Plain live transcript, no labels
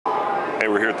Hey,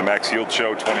 we're here at the Max Yield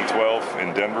Show 2012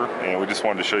 in Denver, and we just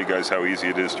wanted to show you guys how easy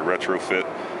it is to retrofit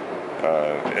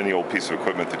any old piece of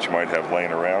equipment that you might have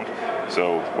laying around.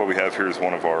 So what we have here is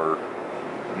one of our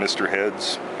mister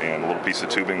heads and a little piece of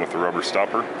tubing with a rubber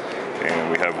stopper,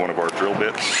 and we have one of our drill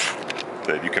bits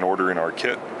that you can order in our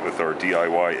kit with our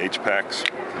DIY H-packs.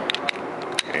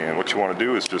 And what you want to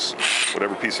do is just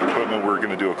whatever piece of equipment, we're going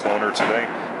to do a cloner today,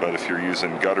 but if you're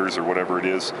using gutters or whatever it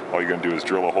is, all you're going to do is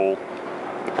drill a hole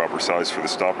the proper size for the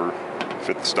stopper,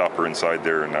 fit the stopper inside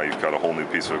there, and now you've got a whole new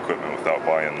piece of equipment without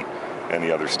buying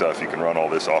any other stuff. You can run all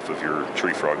this off of your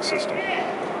TreeFrog system.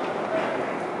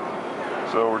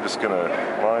 So we're just going to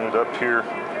line it up here,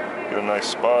 get a nice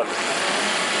spot,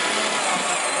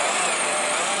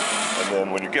 and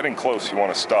then when you're getting close you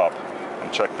want to stop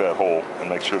and check that hole and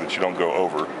make sure that you don't go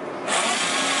over.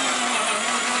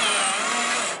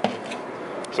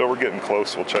 So we're getting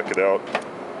close, we'll check it out.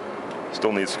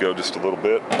 Still needs to go just a little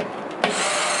bit. I'm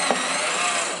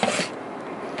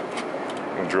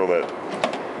going to drill that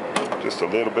just a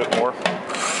little bit more.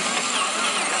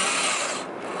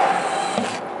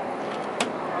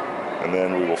 And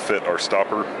then we will fit our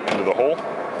stopper into the hole.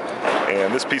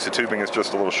 And this piece of tubing is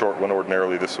just a little short one.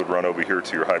 Ordinarily this would run over here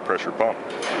to your high pressure pump.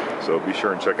 So be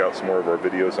sure and check out some more of our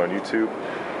videos on YouTube,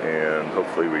 and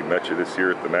hopefully we met you this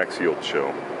year at the Max Yield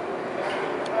Show.